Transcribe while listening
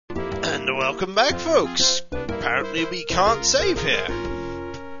And welcome back, folks. Apparently we can't save here.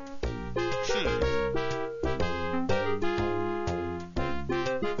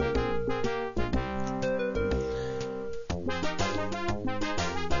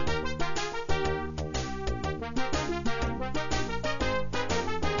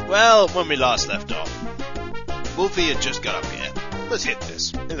 Well, when we last left off, Wolfie had just got up here. Let's hit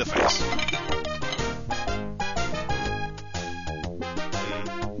this in the face.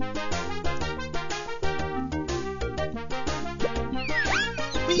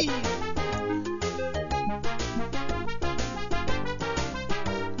 Whee!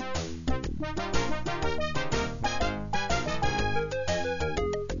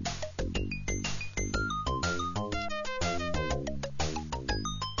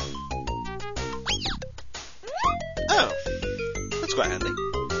 Oh, that's quite handy.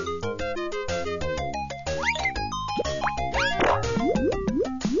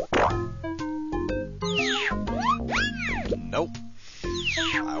 Nope.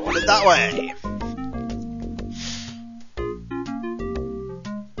 I want it that way.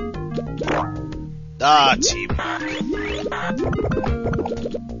 Ah, teamwork.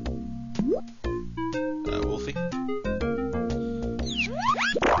 Wolfie.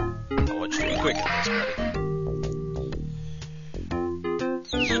 I want you to be quick at this, buddy.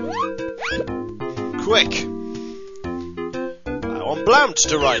 Quick! I want Blount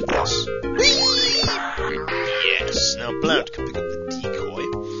to ride this. Whee! Yes, now Blount can pick up the decoy,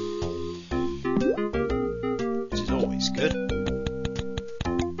 which is always good.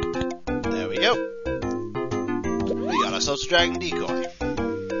 There we go. We got ourselves a dragon decoy.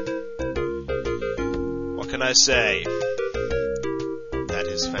 What can I say? That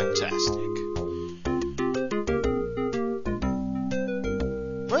is fantastic.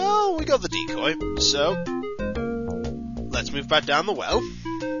 Well, we got the decoy, so let's move back down the well.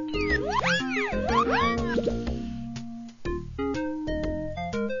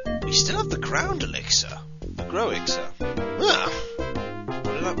 We still have the ground elixir, the grow elixir. Ah,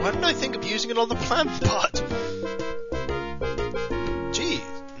 why didn't I think of using it on the plant pot? Gee,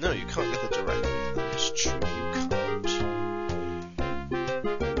 no, you can't get that directly. That is true,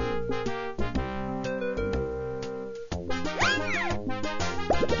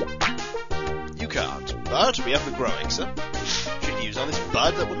 you can't. But we have the grow elixir. Should use on this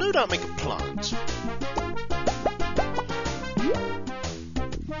bud that will no doubt make a plant.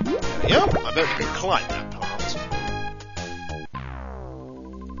 There we go. I bet we can climb that plant.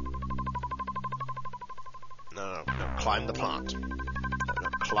 No, climb the plant. No,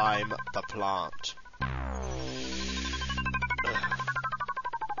 climb the plant.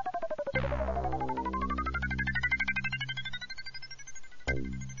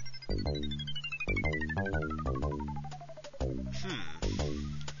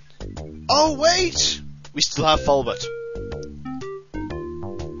 Oh, wait! We still have Fulbert.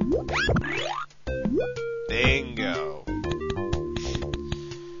 Bingo.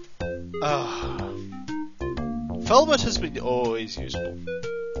 Fulbert has been always useful.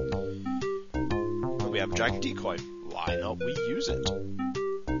 When we have Dragon Decoy, why not we use it?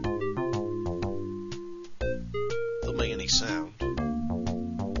 Don't make any sound.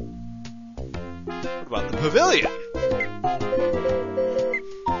 What about the pavilion?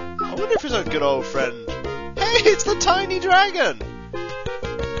 I wonder if it's our good old friend. Hey, it's the tiny dragon!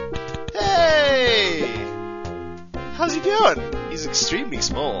 Hey! How's he doing? He's extremely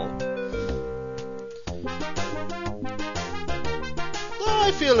small.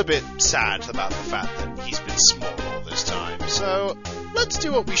 I feel a bit sad about the fact that he's been small all this time, so let's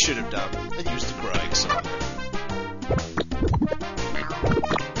do what we should have done and use the grow elixir.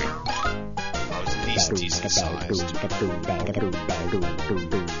 I was at least decent sized. I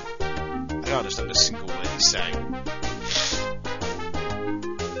can't understand a single word he's saying.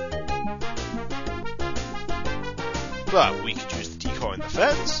 But we could use the decoy in the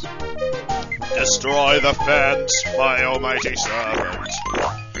fence. Destroy the fence, my almighty servant.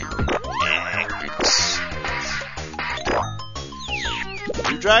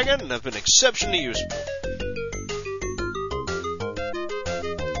 You, dragon, have been exceptionally useful.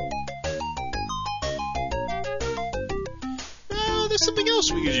 There's something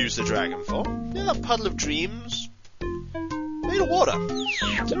else we could use the dragon for. Yeah, that puddle of dreams. Made of water. Do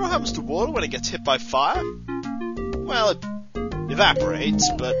you know what happens to water when it gets hit by fire? Well, it evaporates,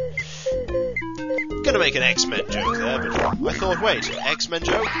 but... Gonna make an X-Men joke there, but I thought, wait, X-Men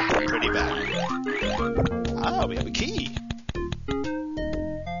joke? Pretty bad. Ah, we have a key.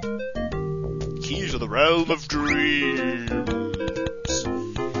 Key to the realm of dreams.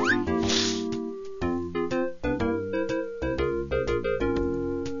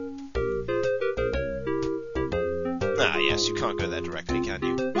 Ah, yes, you can't go there directly, can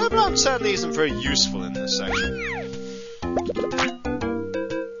you? Well, but I'm saying these are very useful in this section.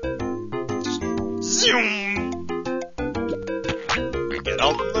 Zoom! Get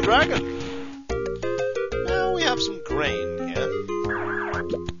on the dragon! Now we have some grain here.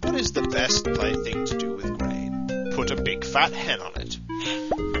 What is the best thing to do with grain? Put a big fat hen on it.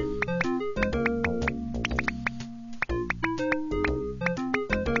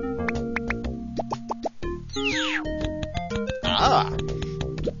 Ah!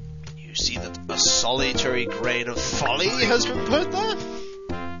 You see that a solitary grain of folly has been put there?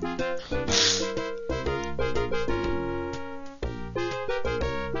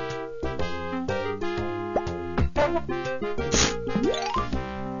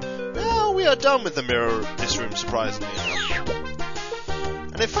 Now we are done with the mirror of this room, surprisingly enough.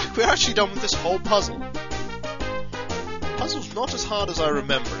 And in fact, we're actually done with this whole puzzle. The puzzle's not as hard as I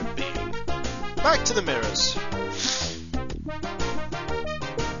remember it being. Back to the mirrors.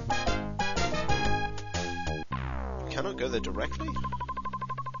 Cannot go there directly?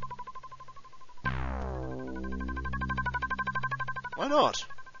 Why not?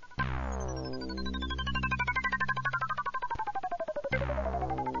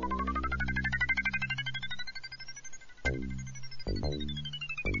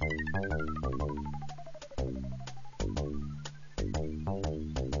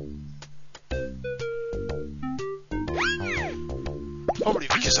 Probably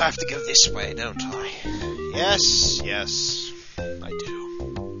because I have to go this way, don't I? Yes, yes, I do.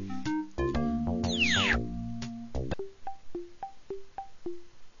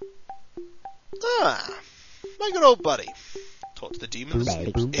 Ah, my good old buddy. Talk to the demon that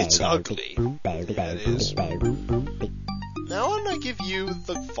sleeps. It's ugly. Yeah, it is. Now why don't I give you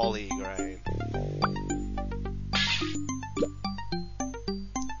the folly grain?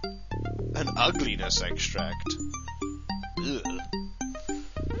 An ugliness extract. Ugh.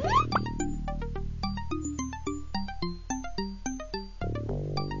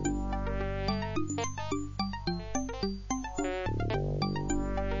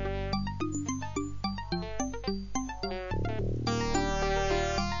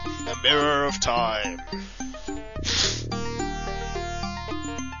 The mirror of time.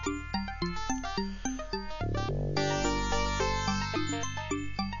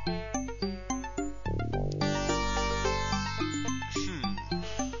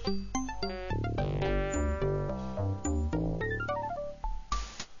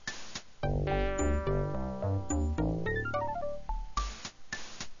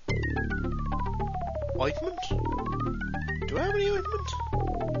 Ointment? Do I have any ointment?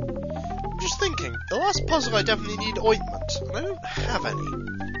 I'm just thinking, the last puzzle I definitely need ointment, and I don't have any.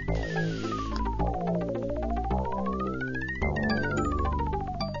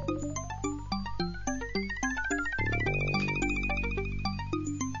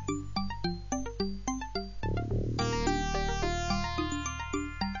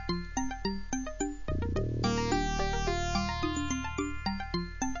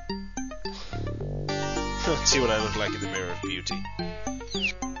 Let's see what I look like in the mirror of beauty.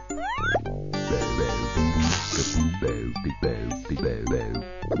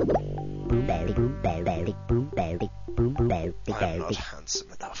 I'm not handsome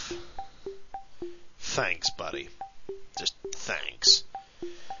enough. Thanks, buddy. Just thanks.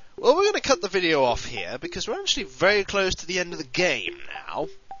 Well, we're going to cut the video off here, because we're actually very close to the end of the game now.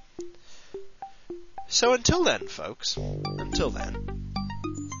 So until then, folks. Until then.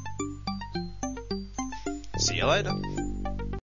 See you later.